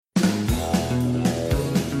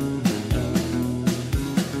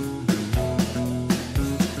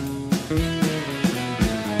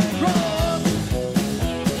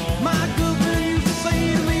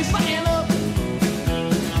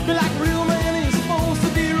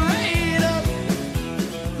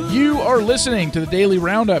You are listening to the Daily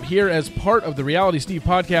Roundup here as part of the Reality Steve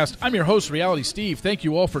podcast. I'm your host, Reality Steve. Thank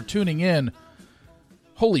you all for tuning in.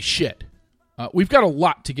 Holy shit. We've got a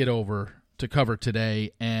lot to get over to cover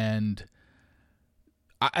today, and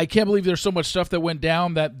I can't believe there's so much stuff that went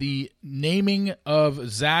down that the naming of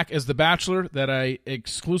Zach as the Bachelor that I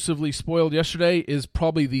exclusively spoiled yesterday is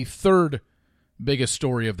probably the third biggest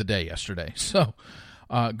story of the day yesterday. So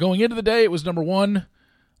going into the day, it was number one.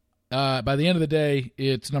 By the end of the day,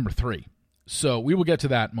 it's number 3. So we will get to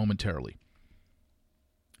that momentarily.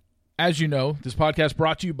 As you know, this podcast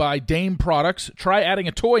brought to you by Dame Products. Try adding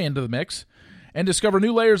a toy into the mix and discover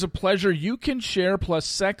new layers of pleasure you can share plus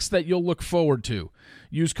sex that you'll look forward to.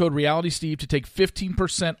 Use code RealitySteve to take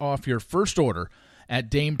 15% off your first order at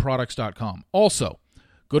dameproducts.com. Also,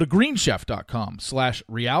 go to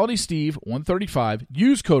greenchef.com/RealitySteve135.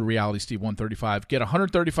 Use code RealitySteve135. Get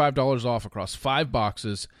 $135 off across 5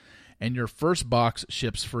 boxes, and your first box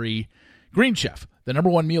ships free. Green Chef, the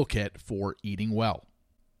 #1 meal kit for eating well.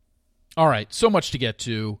 All right, so much to get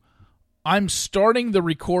to. I'm starting the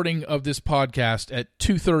recording of this podcast at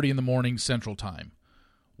 2:30 in the morning Central Time.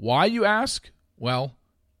 Why, you ask? Well,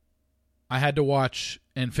 I had to watch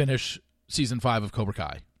and finish Season 5 of Cobra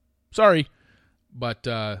Kai. Sorry, but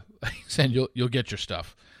like I said, you'll get your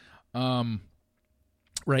stuff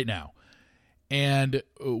right now. And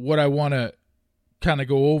what I want to kind of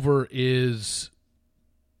go over is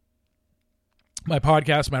my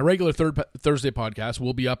podcast. My regular Thursday podcast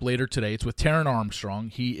will be up later today. It's with Taron Armstrong.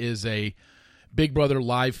 He is a Big Brother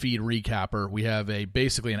live feed recapper. We have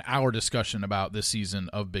basically an hour discussion about this season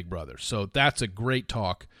of Big Brother. So that's a great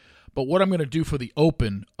talk. But what I'm going to do for the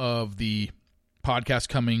open of the podcast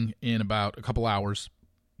coming in about a couple hours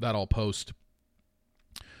that I'll post,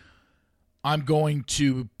 I'm going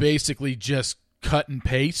to basically just cut and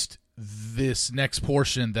paste this next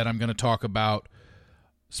portion that I'm going to talk about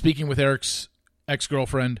speaking with Eric's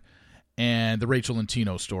ex-girlfriend and the Rachel and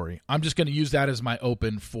Tino story. I'm just going to use that as my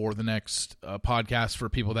open for the next podcast for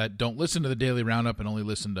people that don't listen to the Daily Roundup and only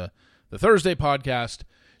listen to the Thursday podcast,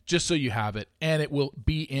 just so you have it. And it will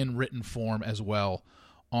be in written form as well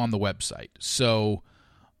on the website. So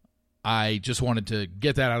I just wanted to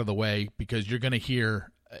get that out of the way because you're going to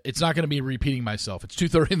hear, it's not going to be repeating myself. It's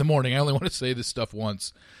 2:30 in the morning. I only want to say this stuff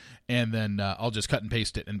once, and then I'll just cut and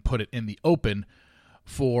paste it and put it in the open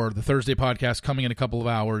for the Thursday podcast coming in a couple of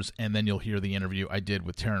hours, and then you'll hear the interview I did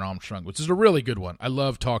with Taron Armstrong, which is a really good one. I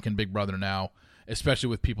love talking Big Brother now, especially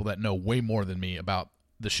with people that know way more than me about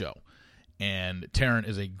the show. And Taron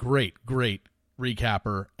is a great, great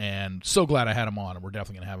recapper, and so glad I had him on, and we're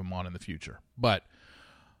definitely going to have him on in the future. But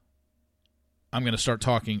I'm going to start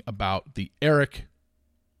talking about the Eric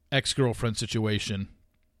ex-girlfriend situation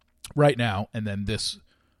right now, and then this,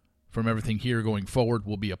 from everything here going forward,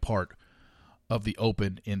 will be a part of the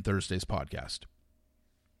open in Thursday's podcast.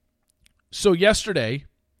 So yesterday,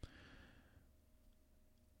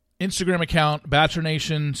 Instagram account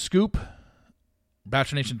BachelorNation.Scoop,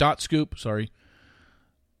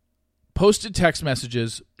 posted text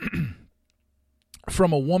messages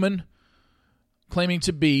from a woman claiming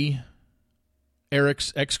to be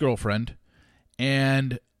Eric's ex-girlfriend,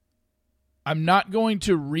 and I'm not going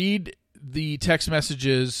to read the text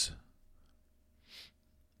messages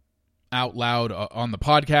out loud on the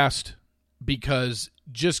podcast because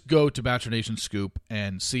just go to Bachelor Nation Scoop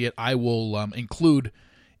and see it. I will include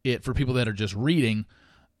it for people that are just reading.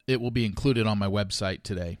 It will be included on my website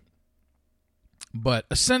today. But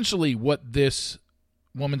essentially what this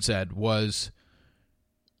woman said was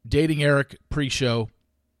dating Eric pre-show,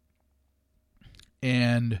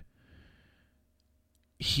 and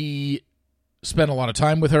he spent a lot of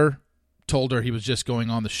time with her, told her he was just going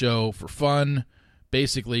on the show for fun,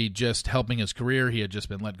 basically just helping his career. He had just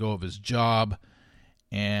been let go of his job,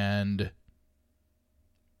 and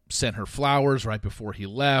sent her flowers right before he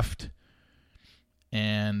left.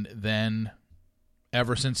 And then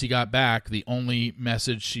ever since he got back, the only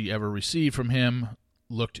message she ever received from him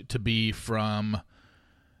looked to be from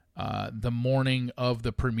the morning of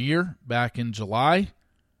the premiere back in July,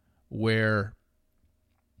 where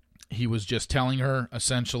he was just telling her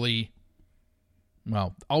essentially,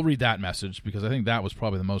 well, I'll read that message because I think that was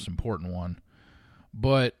probably the most important one.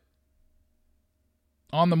 But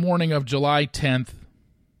on the morning of July 10th,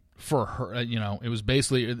 for her, it was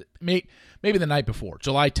basically maybe the night before,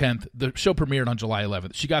 July 10th. The show premiered on July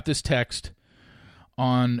 11th. She got this text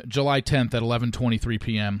on July 10th at 11:23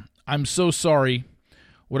 p.m. I'm so sorry.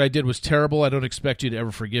 What I did was terrible. I don't expect you to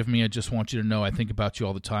ever forgive me. I just want you to know I think about you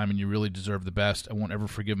all the time, and you really deserve the best. I won't ever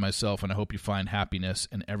forgive myself, and I hope you find happiness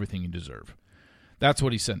and everything you deserve. That's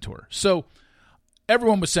what he sent to her. So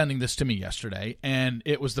everyone was sending this to me yesterday, and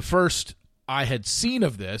it was the first I had seen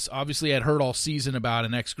of this. Obviously, I'd heard all season about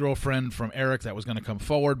an ex-girlfriend from Eric that was going to come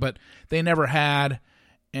forward, but they never had,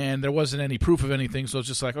 and there wasn't any proof of anything, so it's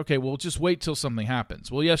just like, okay, well, just wait till something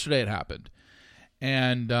happens. Well, yesterday it happened,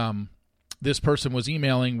 and this person was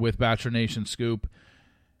emailing with Bachelor Nation Scoop.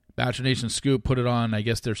 Bachelor Nation Scoop put it on, I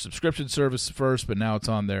guess, their subscription service first, but now it's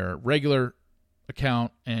on their regular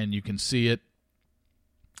account, and you can see it.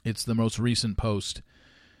 It's the most recent post.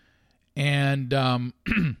 And,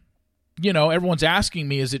 everyone's asking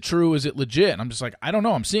me, is it true? Is it legit? And I'm just like, I don't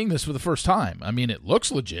know. I'm seeing this for the first time. I mean, it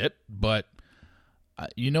looks legit, but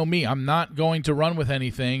you know me. I'm not going to run with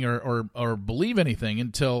anything or believe anything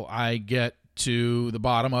until I get to the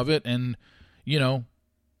bottom of it and,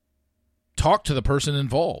 talk to the person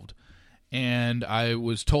involved. And I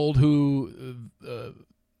was told who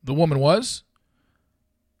the woman was.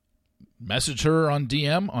 Messaged her on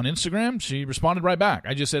DM on Instagram. She responded right back.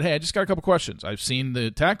 I just said, hey, I just got a couple questions. I've seen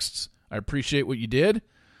the texts. I appreciate what you did.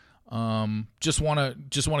 Just want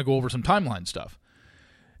to go over some timeline stuff.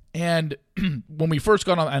 And when we first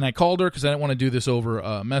got on, and I called her because I didn't want to do this over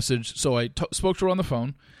a message, so I spoke to her on the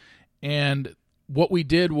phone. And what we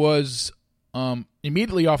did was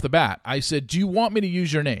immediately off the bat, I said, do you want me to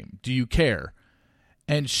use your name? Do you care?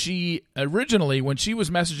 And she originally, when she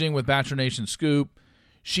was messaging with Bachelor Nation Scoop,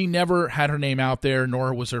 she never had her name out there,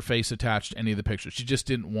 nor was her face attached to any of the pictures. She just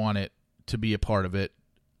didn't want it to be a part of it,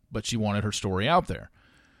 but she wanted her story out there.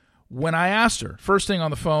 When I asked her, first thing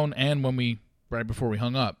on the phone and right before we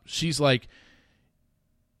hung up, she's like,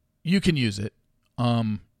 you can use it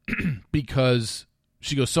because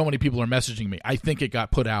she goes, so many people are messaging me. I think it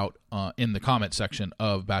got put out in the comment section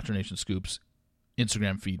of Bachelor Nation Scoop's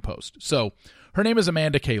Instagram feed post. So her name is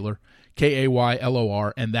Amanda Kaylor,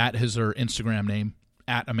 Kaylor, and that is her Instagram name,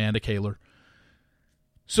 at Amanda Kaylor.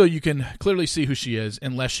 So you can clearly see who she is,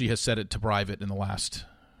 unless she has set it to private in the last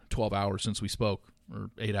 12 hours since we spoke, or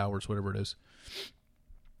 8 hours, whatever it is.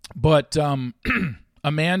 But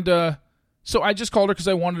Amanda, so I just called her because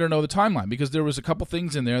I wanted to know the timeline, because there was a couple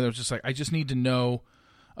things in there that was just like, I just need to know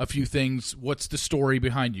a few things. What's the story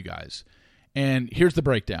behind you guys? And here's the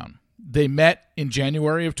breakdown. They met in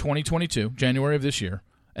January of 2022, January of this year,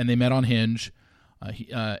 and they met on Hinge.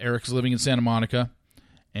 Eric's living in Santa Monica,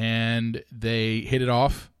 and they hit it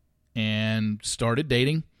off and started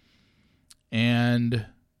dating. And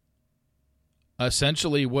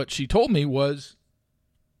essentially what she told me was,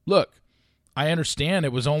 look, I understand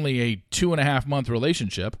it was only a 2.5-month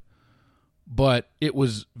relationship, but it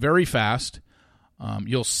was very fast.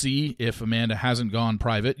 You'll see, if Amanda hasn't gone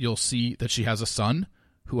private, you'll see that she has a son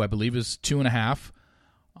who I believe is 2.5.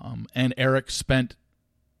 And Eric spent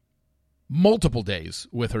multiple days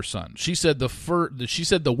with her son. She said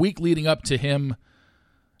the week leading up to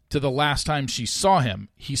the last time she saw him,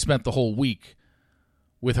 he spent the whole week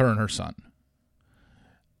with her and her son.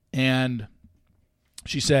 And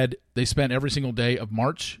she said they spent every single day of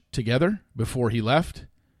March together before he left.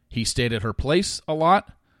 He stayed at her place a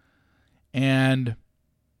lot. And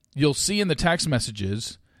you'll see in the text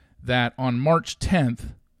messages that on March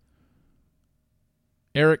 10th,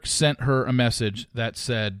 Eric sent her a message that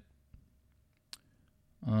said,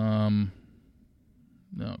 no,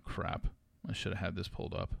 crap. I should have had this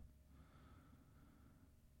pulled up.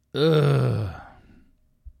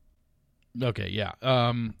 Okay, yeah.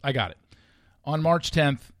 I got it. On March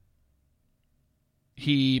 10th,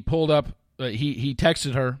 he pulled up, he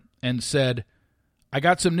texted her and said, I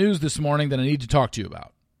got some news this morning that I need to talk to you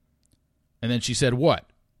about. And then she said, what?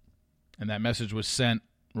 And that message was sent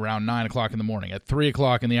around 9 o'clock in the morning. At 3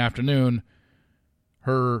 o'clock in the afternoon,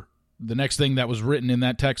 the next thing that was written in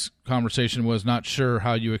that text conversation was, not sure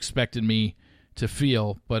how you expected me to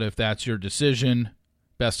feel, but if that's your decision,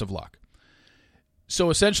 best of luck. So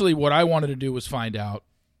essentially what I wanted to do was find out,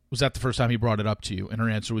 was that the first time he brought it up to you? And her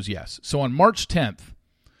answer was yes. So on March 10th,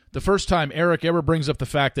 the first time Eric ever brings up the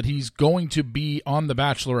fact that he's going to be on The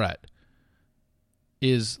Bachelorette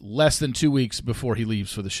is less than 2 weeks before he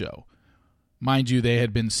leaves for the show. Mind you, they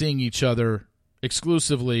had been seeing each other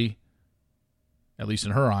exclusively, at least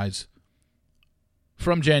in her eyes,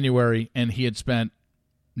 from January, and he had spent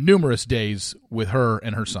numerous days with her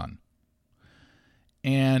and her son.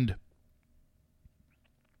 And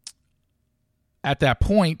at that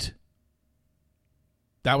point,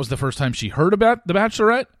 that was the first time she heard about The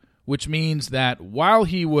Bachelorette, which means that while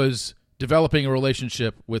he was developing a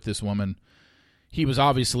relationship with this woman, he was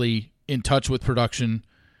obviously in touch with production,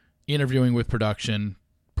 interviewing with production,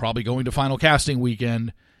 probably going to final casting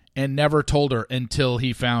weekend, and never told her until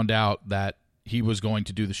he found out that he was going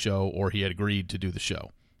to do the show, or he had agreed to do the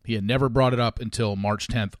show. He had never brought it up until March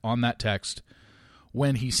 10th on that text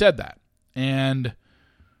when he said that. And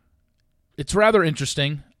it's rather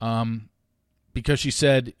interesting because she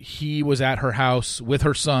said he was at her house with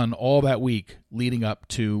her son all that week leading up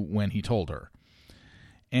to when he told her.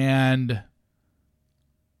 And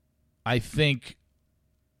I think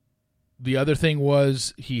the other thing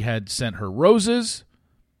was he had sent her roses.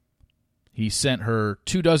 He sent her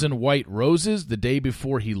 24 white roses the day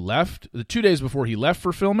before he left, the 2 days before he left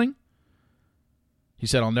for filming. He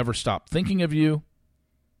said, "I'll never stop thinking of you."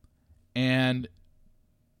 And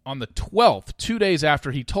on the 12th, 2 days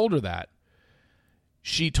after he told her that,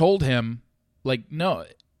 she told him, like, no,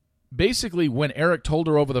 basically when Eric told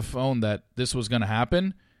her over the phone that this was going to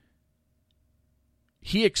happen,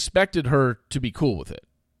 he expected her to be cool with it.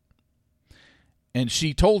 And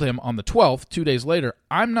she told him on the 12th, 2 days later,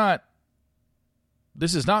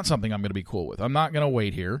 this is not something I'm going to be cool with. I'm not going to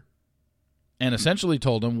wait here. And essentially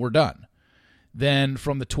told him, we're done. Then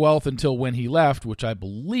from the 12th until when he left, which I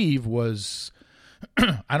believe was,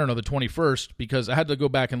 I don't know, the 21st, because I had to go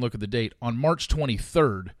back and look at the date. On March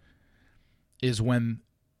 23rd is when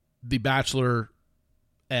the Bachelor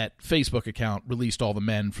at Facebook account released all the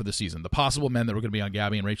men for the season, the possible men that were going to be on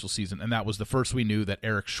Gabby and Rachel's season, and that was the first we knew that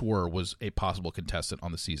Eric Schwer was a possible contestant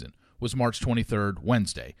on the season, was March 23rd,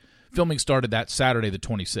 Wednesday. Filming started that Saturday, the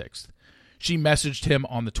 26th. She messaged him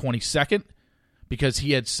on the 22nd because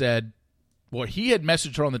he had said, well, he had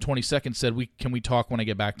messaged her on the 22nd, said, can we talk when I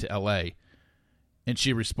get back to L.A.? And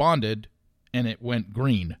she responded, and it went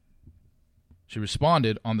green. She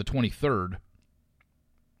responded on the 23rd,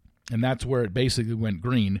 and that's where it basically went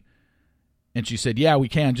green. And she said, yeah, we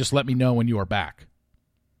can. Just let me know when you are back.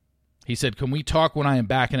 He said, can we talk when I am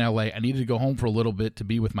back in L.A.? I needed to go home for a little bit to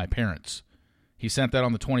be with my parents. He sent that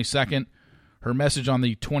on the 22nd. Her message on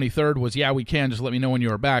the 23rd was, yeah, we can. Just let me know when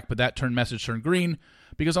you are back. But that message turned green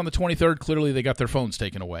because on the 23rd, clearly they got their phones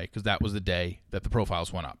taken away because that was the day that the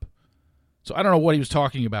profiles went up. So I don't know what he was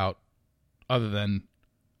talking about other than,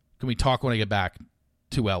 can we talk when I get back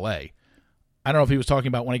to L.A.? I don't know if he was talking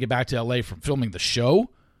about when I get back to L.A. from filming the show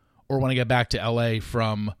or when I get back to L.A.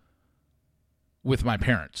 from with my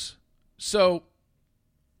parents. So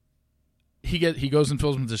he goes and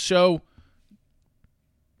films the show.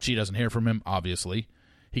 She doesn't hear from him, obviously.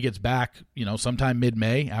 He gets back, sometime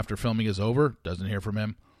mid-May after filming is over. Doesn't hear from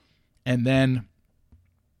him. And then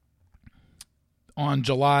on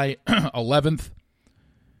July 11th,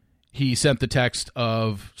 he sent the text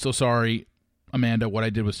of, so sorry, Amanda, what I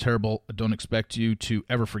did was terrible. I don't expect you to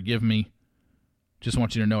ever forgive me. Just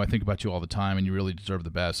want you to know I think about you all the time, and you really deserve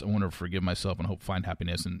the best. I want to forgive myself and hope to find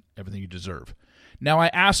happiness and everything you deserve. Now, I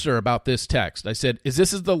asked her about this text. I said,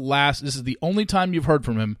 this is the only time you've heard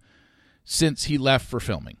from him since he left for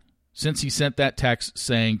filming, since he sent that text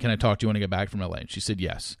saying, can I talk to you when I get back from LA? And she said,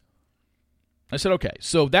 yes. I said, okay.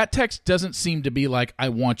 So that text doesn't seem to be like, I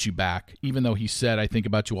want you back, even though he said, I think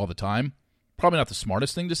about you all the time. Probably not the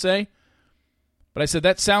smartest thing to say. But I said,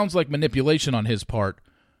 that sounds like manipulation on his part,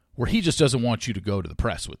 where he just doesn't want you to go to the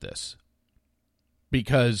press with this.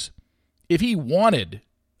 Because if he wanted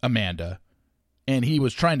Amanda and he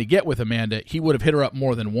was trying to get with Amanda, he would have hit her up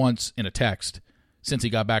more than once in a text since he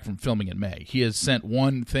got back from filming in May. He has sent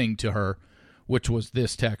one thing to her, which was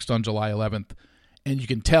this text on July 11th. And you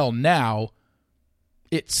can tell now,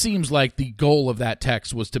 it seems like the goal of that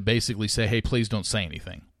text was to basically say, hey, please don't say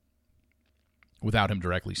anything, without him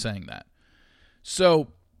directly saying that. So,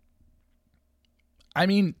 I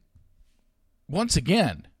mean, once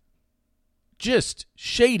again, just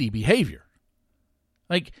shady behavior.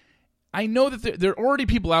 Like, I know that there are already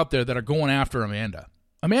people out there that are going after Amanda.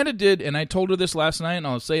 Amanda did, and I told her this last night, and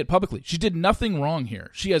I'll say it publicly, she did nothing wrong here.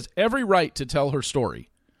 She has every right to tell her story.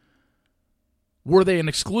 Were they an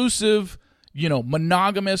exclusive,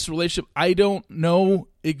 monogamous relationship? I don't know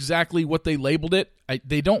exactly what they labeled it.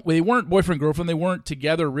 They weren't boyfriend-girlfriend. They weren't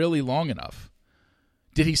together really long enough.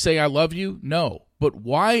 Did he say, I love you? No. But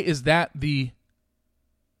why is that the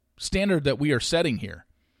standard that we are setting here?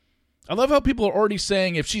 I love how people are already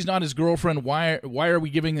saying, if she's not his girlfriend, why are we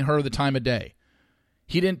giving her the time of day?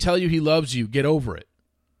 He didn't tell you he loves you. Get over it.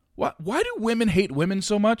 Why do women hate women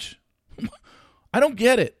so much? I don't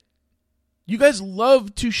get it. You guys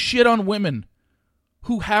love to shit on women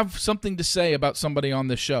who have something to say about somebody on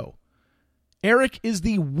this show. Eric is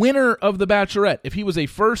the winner of The Bachelorette. If he was a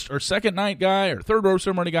first or second night guy or third row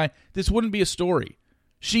ceremony guy, this wouldn't be a story.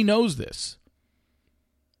 She knows this.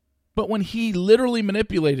 But when he literally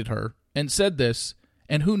manipulated her and said this,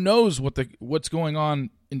 and who knows what's going on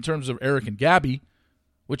in terms of Eric and Gabby,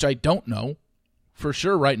 which I don't know for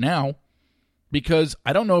sure right now, because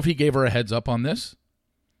I don't know if he gave her a heads up on this.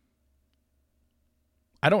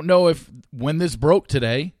 I don't know if when this broke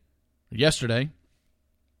today, or yesterday,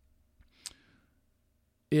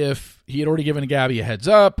 if he had already given Gabby a heads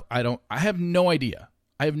up. I have no idea.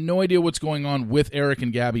 I have no idea what's going on with Eric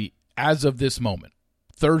and Gabby as of this moment.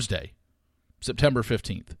 Thursday, September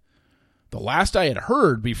 15th. The last I had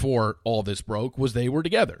heard before all this broke was they were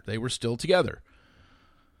together. They were still together.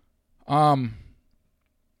 But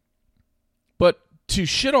to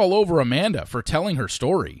shit all over Amanda for telling her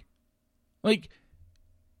story, like,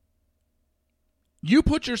 you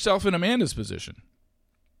put yourself in Amanda's position.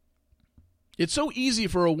 It's so easy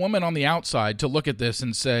for a woman on the outside to look at this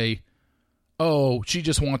and say, oh, she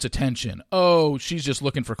just wants attention. Oh, she's just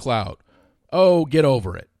looking for clout. Oh, get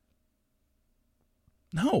over it.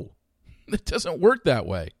 No, it doesn't work that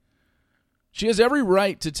way. She has every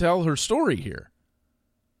right to tell her story here.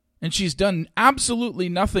 And she's done absolutely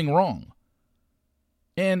nothing wrong.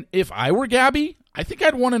 And if I were Gabby, I think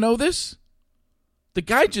I'd want to know this. The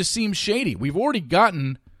guy just seems shady. We've already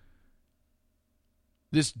gotten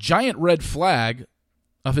this giant red flag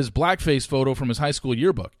of his blackface photo from his high school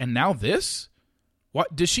yearbook. And now this?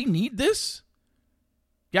 What? Does she need this?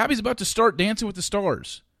 Gabby's about to start Dancing with the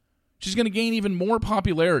Stars. She's going to gain even more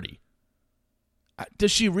popularity.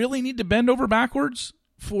 Does she really need to bend over backwards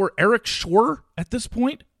for Eric Schwer at this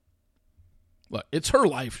point? Look, it's her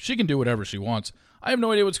life. She can do whatever she wants. I have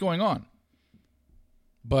no idea what's going on.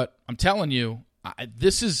 But I'm telling you,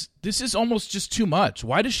 this is almost just too much.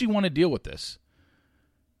 Why does she want to deal with this?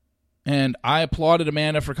 And I applauded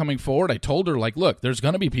Amanda for coming forward. I told her, like, look, there's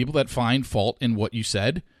going to be people that find fault in what you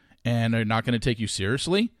said and are not going to take you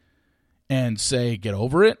seriously and say, get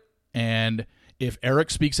over it. And if Eric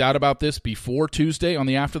speaks out about this before Tuesday on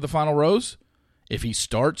the After the Final Rose, if he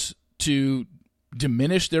starts to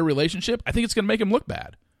diminish their relationship, I think it's going to make him look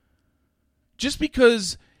bad. Just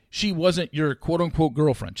because she wasn't your quote-unquote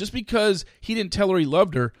girlfriend, just because he didn't tell her he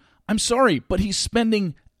loved her, I'm sorry, but he's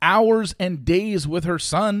spending hours and days with her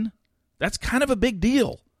son. That's kind of a big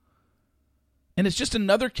deal. And it's just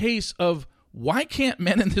another case of, why can't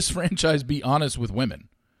men in this franchise be honest with women?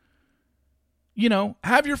 You know,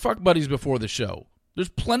 have your fuck buddies before the show. There's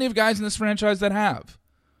plenty of guys in this franchise that have.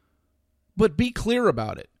 But be clear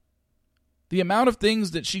about it. The amount of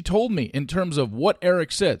things that she told me in terms of what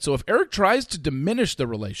Eric said. So if Eric tries to diminish the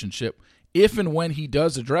relationship, if and when he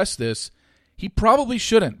does address this, he probably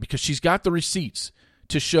shouldn't, because she's got the receipts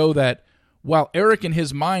to show that while Eric in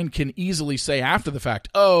his mind can easily say after the fact,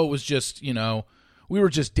 oh, it was just, we were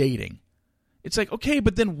just dating. It's like, okay,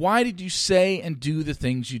 but then why did you say and do the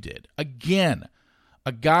things you did? Again,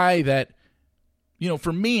 a guy that,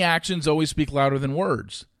 for me, actions always speak louder than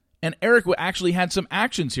words. And Eric actually had some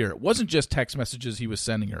actions here. It wasn't just text messages he was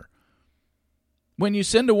sending her. When you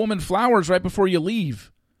send a woman flowers right before you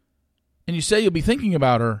leave, and you say you'll be thinking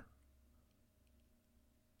about her,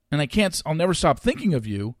 and I'll never stop thinking of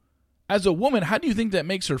you, as a woman, how do you think that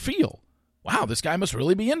makes her feel? Wow, this guy must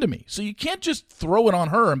really be into me. So you can't just throw it on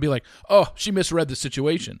her and be like, oh, she misread the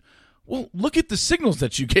situation. Well, look at the signals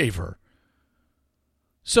that you gave her.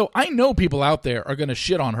 So I know people out there are going to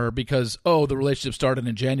shit on her because, oh, the relationship started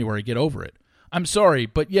in January, get over it. I'm sorry,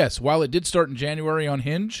 but yes, while it did start in January on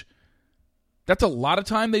Hinge, that's a lot of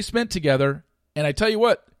time they spent together. And I tell you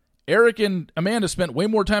what, Eric and Amanda spent way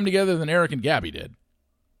more time together than Eric and Gabby did.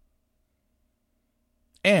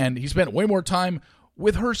 And he spent way more time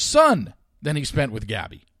with her son than he spent with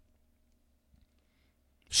Gabby.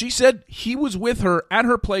 She said he was with her at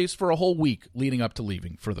her place for a whole week leading up to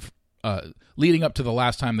leaving leading up to the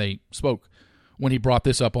last time they spoke when he brought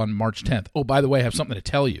this up on March 10th. Oh, by the way, I have something to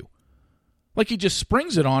tell you. Like, he just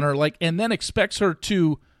springs it on her, and then expects her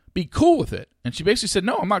to be cool with it. And she basically said,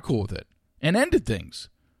 no, I'm not cool with it, and ended things.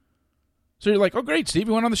 So you're like, oh, great, Steve,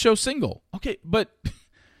 you went on the show single. Okay, but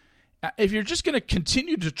if you're just going to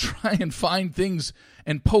continue to try and find things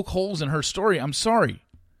and poke holes in her story, I'm sorry.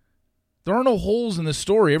 There are no holes in this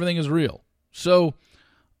story. Everything is real. So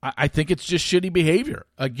I think it's just shitty behavior.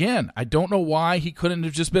 Again, I don't know why he couldn't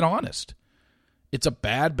have just been honest. It's a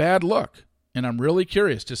bad, bad look. And I'm really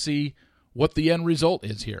curious to see what the end result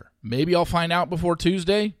is here. Maybe I'll find out before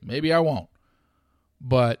Tuesday. Maybe I won't.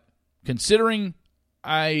 But considering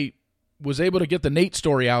I was able to get the Nate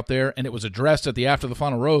story out there and it was addressed at the After the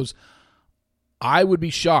Final Rose, I would be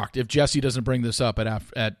shocked if Jesse doesn't bring this up at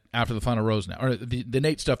After the Final Rose now. Or the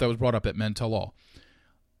Nate stuff that was brought up at Men Tell All.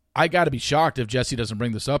 I got to be shocked if Jesse doesn't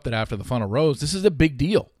bring this up that After the Final Rose. This is a big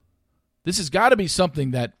deal. This has got to be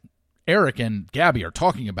something that Eric and Gabby are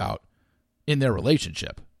talking about in their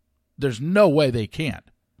relationship. There's no way they can't.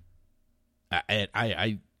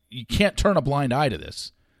 You can't turn a blind eye to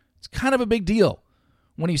this. It's kind of a big deal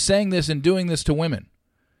when he's saying this and doing this to women.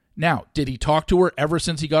 Now, did he talk to her ever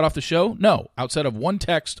since he got off the show? No. Outside of one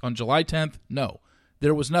text on July 10th, no.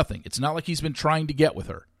 There was nothing. It's not like he's been trying to get with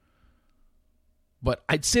her. But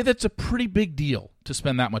I'd say that's a pretty big deal to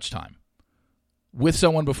spend that much time with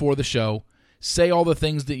someone before the show, say all the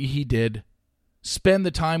things that he did, spend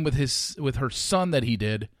the time with her son that he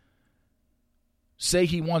did, say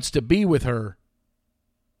he wants to be with her,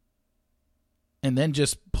 and then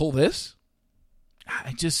just pull this?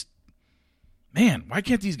 Man, why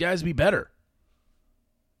can't these guys be better?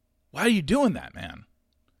 Why are you doing that, man?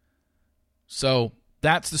 So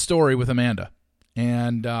that's the story with Amanda.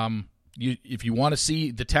 And if you want to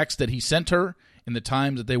see the text that he sent her in the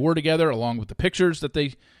times that they were together, along with the pictures that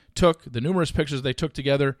they took, the numerous pictures they took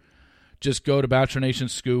together, just go to Bachelor Nation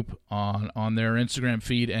Scoop on their Instagram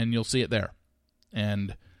feed, and you'll see it there.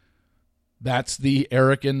 And that's the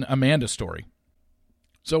Eric and Amanda story.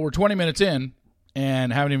 So we're 20 minutes in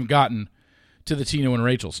and haven't even gotten to the Tino and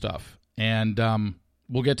Rachel stuff. And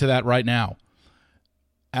we'll get to that right now.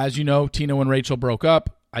 As you know, Tino and Rachel broke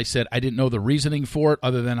up. I said I didn't know the reasoning for it,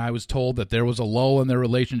 other than I was told that there was a lull in their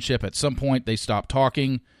relationship. At some point, they stopped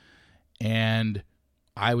talking, and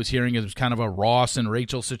I was hearing it was kind of a Ross and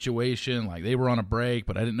Rachel situation, like they were on a break,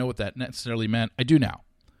 but I didn't know what that necessarily meant. I do now,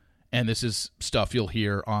 and this is stuff you'll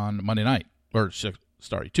hear on Monday night, or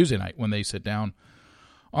Tuesday night, when they sit down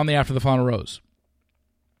on the After the Final Rose.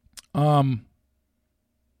 I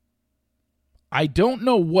don't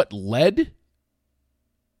know what led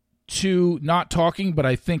to not talking, but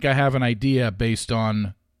I think I have an idea based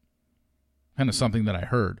on kind of something that I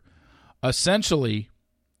heard. Essentially,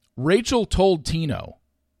 Rachel told Tino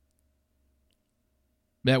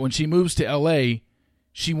that when she moves to L.A.,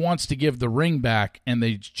 she wants to give the ring back, and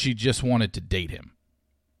she just wanted to date him.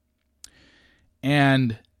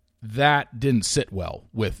 And that didn't sit well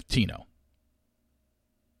with Tino.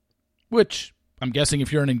 Which, I'm guessing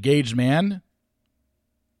if you're an engaged man,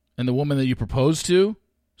 and the woman that you proposed to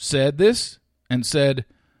said this and said,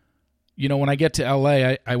 when I get to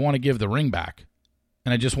L.A., I want to give the ring back,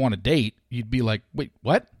 and I just want to date, you'd be like, wait,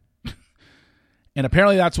 what? And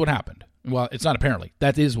apparently that's what happened. Well, it's not apparently.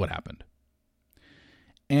 That is what happened.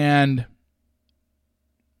 And,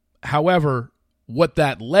 however, what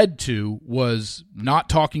that led to was not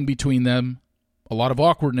talking between them, a lot of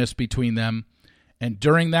awkwardness between them, and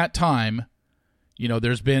during that time,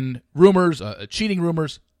 there's been rumors, cheating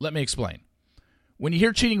rumors. Let me explain. When you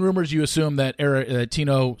hear cheating rumors, you assume that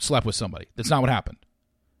Tino slept with somebody. That's not what happened.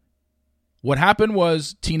 What happened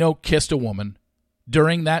was Tino kissed a woman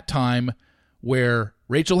during that time where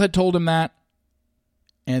Rachel had told him that,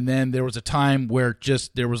 and then there was a time where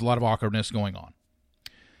there was a lot of awkwardness going on.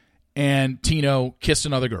 And Tino kissed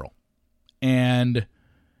another girl. And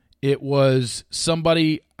it was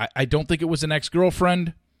somebody, I don't think it was an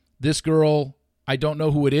ex-girlfriend. This girl, I don't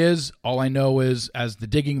know who it is. All I know is, as the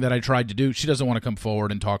digging that I tried to do, she doesn't want to come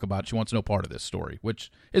forward and talk about it. She wants no part of this story,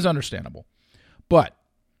 which is understandable. But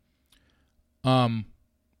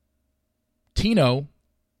Tino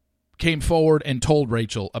came forward and told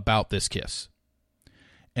Rachel about this kiss.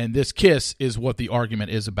 And this kiss is what the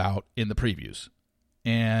argument is about in the previews.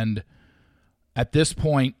 And at this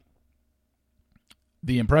point,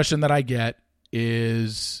 the impression that I get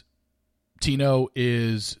is Tino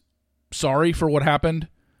is sorry for what happened.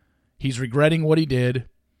 He's regretting what he did,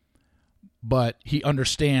 but he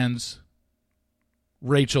understands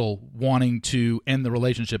Rachel wanting to end the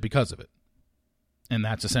relationship because of it. And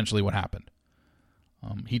that's essentially what happened.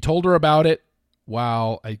 He told her about it.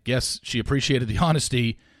 While I guess she appreciated the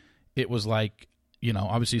honesty, it was like,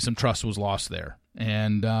 obviously some trust was lost there.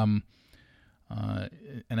 And I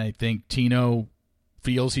think Tino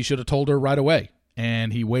feels he should have told her right away.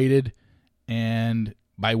 And he waited, and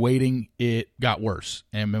by waiting, it got worse.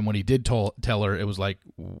 And then when he did tell her, it was like,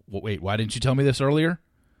 wait, why didn't you tell me this earlier?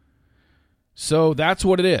 So that's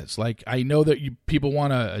what it is. Like, I know that people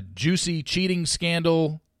want a juicy cheating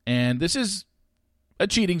scandal, and this is a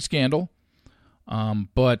cheating scandal.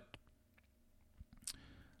 But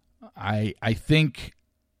I think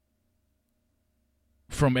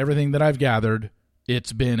from everything that I've gathered,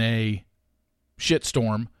 it's been a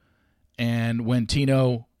shitstorm. And when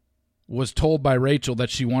Tino was told by Rachel that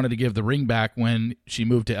she wanted to give the ring back when she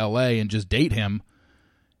moved to L.A. and just date him,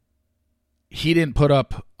 he didn't put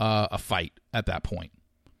up a fight at that point,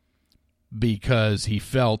 because he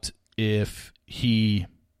felt if he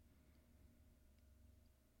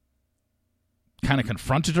kind of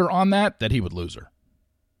confronted her on that he would lose her.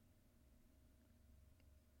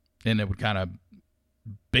 And it would kind of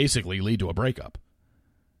basically lead to a breakup.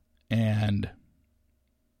 And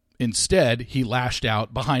instead, he lashed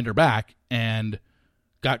out behind her back and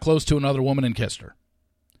got close to another woman and kissed her.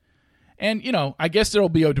 And, I guess there'll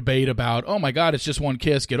be a debate about, oh my God, it's just one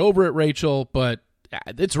kiss, get over it, Rachel. But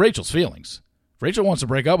it's Rachel's feelings. If Rachel wants to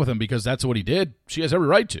break up with him because that's what he did, she has every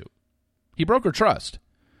right to. He broke her trust,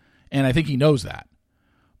 and I think he knows that.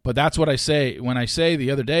 But that's what I say when I say the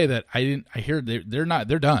other day that I hear they're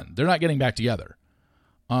done. They're not getting back together.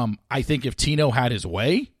 I think if Tino had his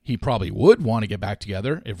way, he probably would want to get back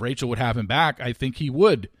together. If Rachel would have him back, I think he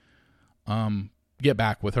would get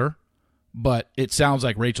back with her. But it sounds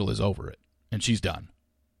like Rachel is over it, and she's done.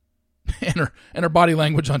 and her body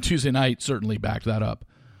language on Tuesday night certainly backed that up.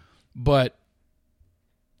 But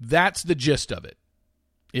that's the gist of it,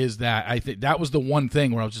 is that I think that was the one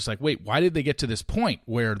thing where I was just like, wait, why did they get to this point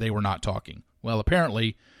where they were not talking? Well,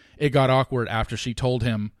 apparently it got awkward after she told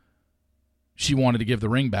him she wanted to give the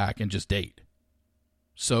ring back and just date.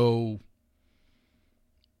 So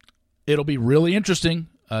it'll be really interesting.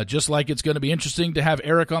 Just like it's going to be interesting to have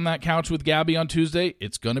Eric on that couch with Gabby on Tuesday,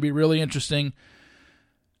 it's going to be really interesting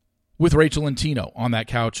with Rachel and Tino on that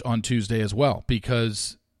couch on Tuesday as well,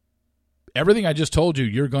 because everything I just told you,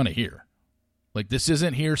 you're going to hear. Like, this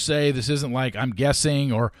isn't hearsay. This isn't like I'm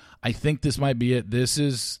guessing or I think this might be it. This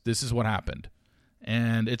is what happened.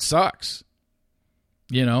 And it sucks.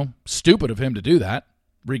 You know, stupid of him to do that,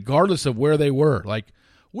 regardless of where they were. Like,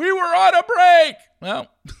 we were on a break. Well,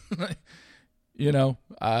 you know,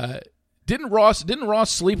 didn't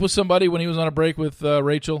Ross sleep with somebody when he was on a break with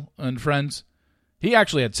Rachel and friends? He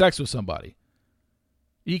actually had sex with somebody.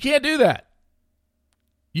 You can't do that.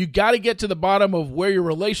 You got to get to the bottom of where your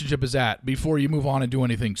relationship is at before you move on and do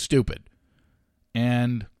anything stupid.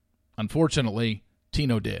 And unfortunately,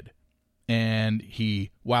 Tino did. And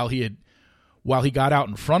while he got out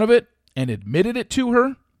in front of it and admitted it to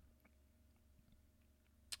her,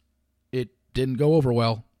 it didn't go over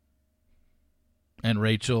well. And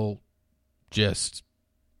Rachel just,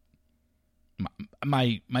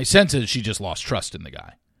 my sense is she just lost trust in the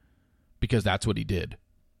guy, because that's what he did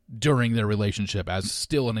during their relationship as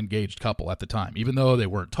still an engaged couple at the time. Even though they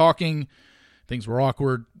weren't talking, things were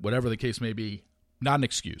awkward, whatever the case may be, not an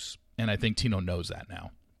excuse. And I think Tino knows that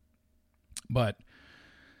now. But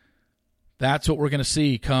that's what we're going to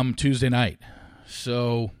see come Tuesday night.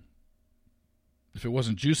 So if it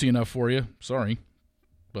wasn't juicy enough for you, sorry.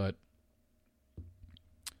 But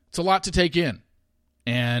it's a lot to take in.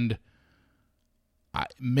 And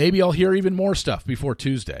maybe I'll hear even more stuff before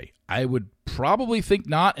Tuesday. I would probably think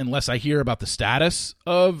not, unless I hear about the status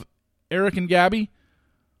of Eric and Gabby.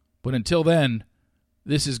 But until then,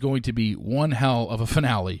 this is going to be one hell of a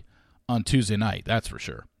finale on Tuesday night. That's for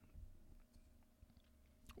sure.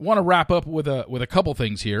 Want to wrap up with a couple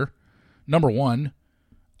things here. Number one,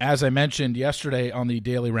 as I mentioned yesterday on the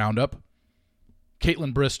Daily Roundup,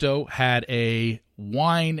 Caitlin Bristow had a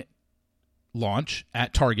wine launch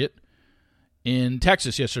at Target in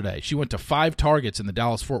Texas yesterday. She went to 5 Targets in the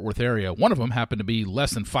Dallas-Fort Worth area. One of them happened to be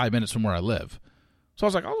less than 5 minutes from where I live. So I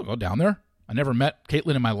was like, I'll go down there. I never met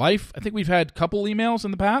Caitlin in my life. I think we've had a couple emails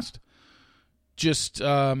in the past. Just,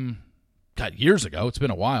 years ago. It's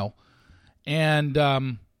been a while. And,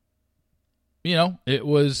 it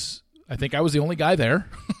was, I think I was the only guy there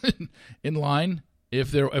in line.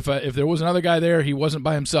 If there was another guy there, he wasn't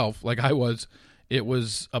by himself like I was. It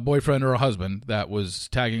was a boyfriend or a husband that was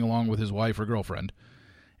tagging along with his wife or girlfriend.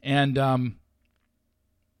 And the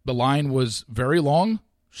line was very long.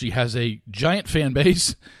 She has a giant fan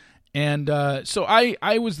base. And so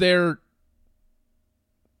I was there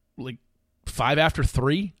like 5 after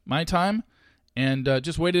 3 my time, and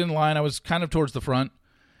just waited in line. I was kind of towards the front.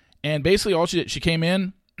 And basically all she came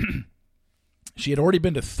in, she had already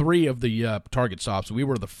been to 3 of the Target stops. We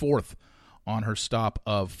were the 4th on her stop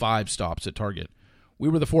of 5 stops at Target. We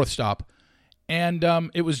were the 4th stop, and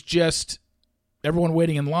it was just everyone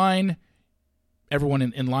waiting in line. Everyone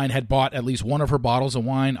in line had bought at least one of her bottles of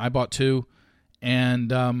wine. I bought 2,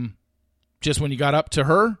 and just when you got up to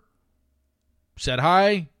her, said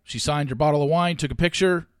hi, she signed your bottle of wine, took a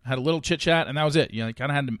picture, had a little chit-chat, and that was it. You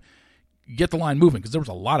kind of had to get the line moving because there was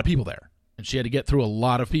a lot of people there, and she had to get through a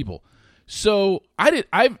lot of people. So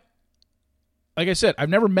like I said, I've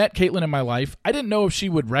never met Caitlin in my life. I didn't know if she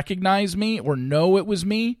would recognize me or know it was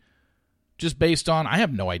me, just based on, I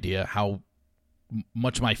have no idea how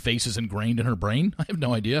much my face is ingrained in her brain. I have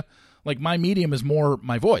no idea. Like, my medium is more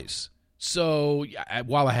my voice. So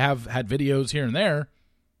while I have had videos here and there,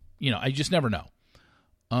 I just never know.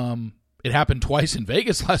 It happened twice in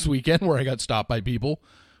Vegas last weekend where I got stopped by people,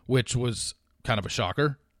 which was kind of a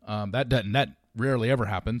shocker. That rarely ever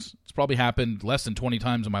happens. It's probably happened less than 20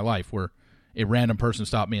 times in my life where a random person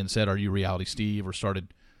stopped me and said, "Are you Reality Steve?" or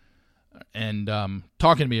started and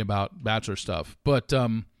talking to me about Bachelor stuff. But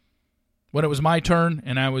when it was my turn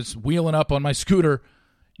and I was wheeling up on my scooter,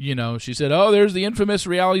 She said, oh, there's the infamous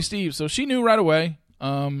Reality Steve. So she knew right away.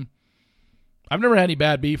 I've never had any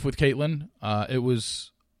bad beef with Caitlyn. It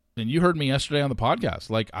was, and you heard me yesterday on the podcast.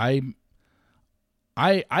 Like, I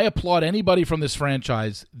applaud anybody from this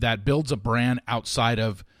franchise that builds a brand outside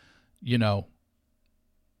of,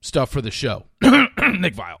 stuff for the show.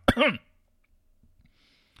 Nick Vile.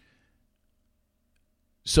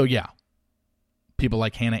 So, yeah. People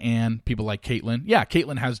like Hannah Ann, people like Caitlyn. Yeah,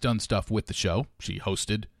 Caitlyn has done stuff with the show. She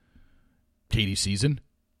hosted Katie's season.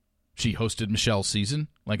 She hosted Michelle's season.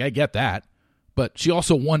 Like, I get that. But she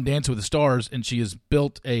also won Dance with the Stars, and she has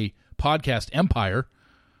built a podcast empire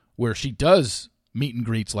where she does meet and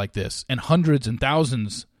greets like this, and hundreds and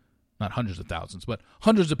thousands, not hundreds of thousands, but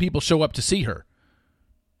hundreds of people show up to see her.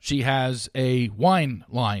 She has a wine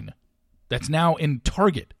line that's now in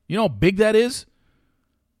Target. You know how big that is?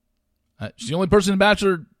 She's the only person in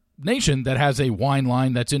Bachelor Nation that has a wine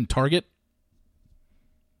line that's in Target.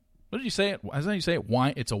 What did you say? That's how you say it?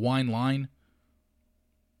 Wine. It's a wine line.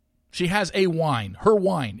 She has a wine. Her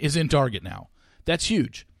wine is in Target now. That's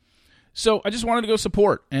huge. So I just wanted to go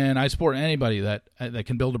support, and I support anybody that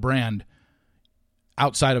can build a brand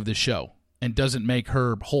outside of this show and doesn't make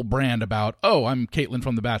her whole brand about, oh, I'm Caitlyn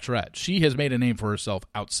from The Bachelorette. She has made a name for herself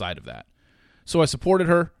outside of that. So I supported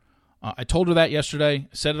her. I told her that yesterday,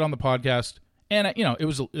 said it on the podcast, and it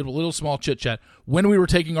was a little small chit-chat. When we were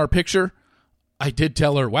taking our picture, I did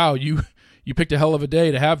tell her, wow, you picked a hell of a day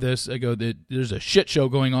to have this. I go, there's a shit show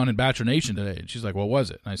going on in Bachelor Nation today. And she's like, what was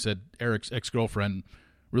it? And I said, Eric's ex-girlfriend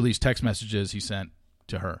released text messages he sent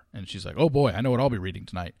to her. And she's like, oh boy, I know what I'll be reading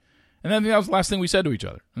tonight. And then that was the last thing we said to each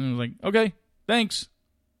other. And I was like, okay, thanks.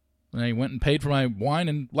 And I went and paid for my wine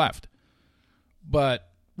and left. But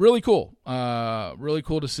really cool. Really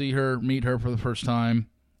cool to see her, meet her for the first time.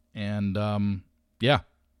 And, yeah,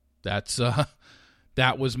 that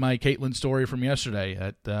was my Caitlyn story from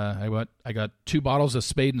yesterday. I got 2 bottles of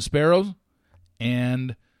Spade and Sparrow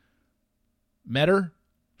and met her.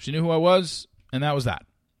 She knew who I was, and that was that.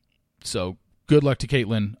 So good luck to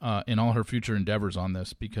Caitlyn in all her future endeavors on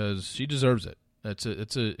this, because she deserves it.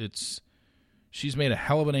 She's made a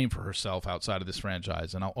hell of a name for herself outside of this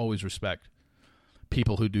franchise, and I'll always respect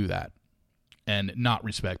people who do that and not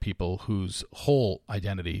respect people whose whole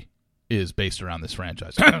identity is based around this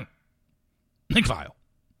franchise. Nick Vile.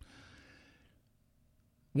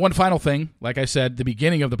 One final thing, like I said, the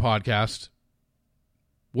beginning of the podcast,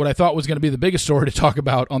 what I thought was going to be the biggest story to talk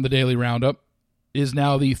about on the Daily Roundup is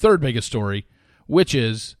now the third biggest story, which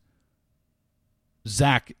is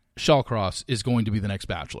Zach Shallcross is going to be the next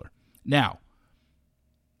Bachelor. Now,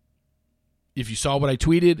 if you saw what I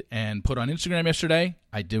tweeted and put on Instagram yesterday,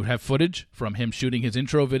 I do have footage from him shooting his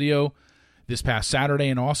intro video this past Saturday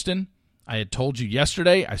in Austin. I had told you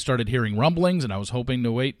yesterday I started hearing rumblings, and I was hoping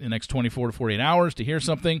to wait the next 24 to 48 hours to hear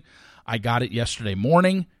something. I got it yesterday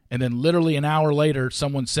morning, and then literally an hour later,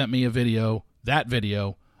 someone sent me a video, that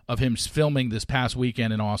video, of him filming this past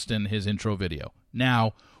weekend in Austin, his intro video.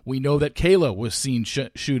 Now, we know that Kayla was seen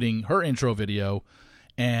shooting her intro video,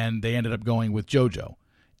 and they ended up going with JoJo.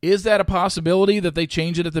 Is that a possibility that they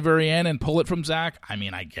change it at the very end and pull it from Zach? I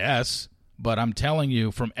mean, I guess, but I'm telling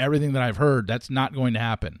you from everything that I've heard, that's not going to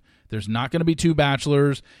happen. There's not going to be 2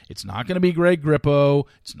 Bachelors. It's not going to be Greg Grippo.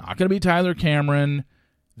 It's not going to be Tyler Cameron.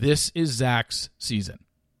 This is Zach's season.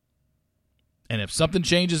 And if something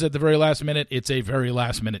changes at the very last minute, it's a very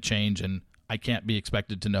last minute change, and I can't be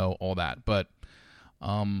expected to know all that. But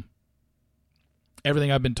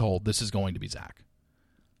everything I've been told, this is going to be Zach.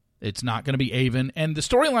 It's not going to be Avon, and the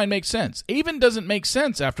storyline makes sense. Avon doesn't make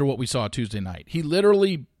sense after what we saw Tuesday night. He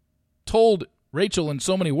literally told Rachel in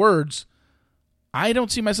so many words, I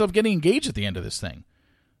don't see myself getting engaged at the end of this thing.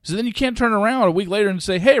 So then you can't turn around a week later and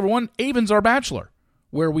say, hey, everyone, Avon's our Bachelor,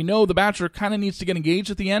 where we know the Bachelor kind of needs to get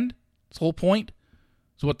engaged at the end. It's the whole point.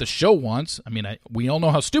 It's what the show wants. I mean, we all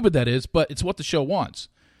know how stupid that is, but it's what the show wants.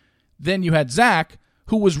 Then you had Zach,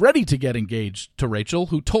 who was ready to get engaged to Rachel,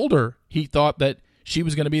 who told her he thought that she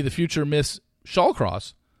was going to be the future Miss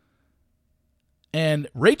Shallcross. And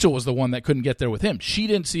Rachel was the one that couldn't get there with him. She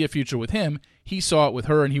didn't see a future with him. He saw it with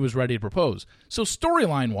her, and he was ready to propose. So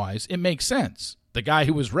storyline-wise, it makes sense. The guy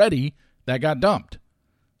who was ready, that got dumped.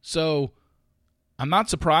 So I'm not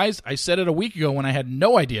surprised. I said it a week ago when I had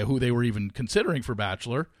no idea who they were even considering for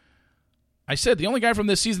Bachelor. I said the only guy from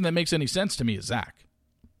this season that makes any sense to me is Zach.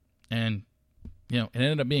 And, it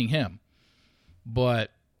ended up being him.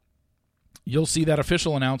 But you'll see that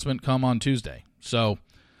official announcement come on Tuesday. So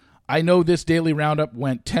I know this Daily Roundup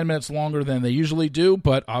went 10 minutes longer than they usually do,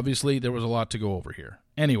 but obviously there was a lot to go over here.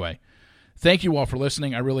 Anyway, thank you all for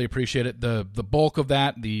listening. I really appreciate it. The bulk of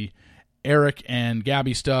that, the Eric and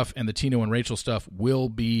Gabby stuff and the Tino and Rachel stuff will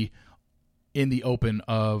be in the open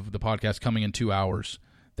of the podcast coming in 2 hours.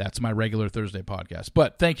 That's my regular Thursday podcast.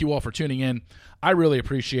 But thank you all for tuning in. I really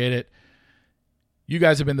appreciate it. You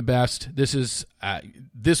guys have been the best.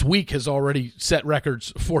 This week has already set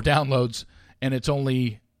records for downloads, and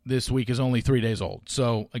this week is only 3 days old.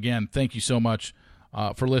 So, again, thank you so much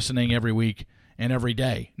for listening every week and every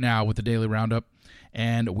day now with the Daily Roundup.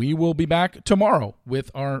 And we will be back tomorrow with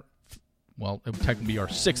it would technically be our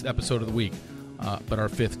 6th episode of the week, but our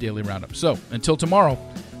 5th Daily Roundup. So, until tomorrow,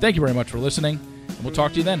 thank you very much for listening, and we'll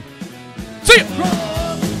talk to you then. See ya!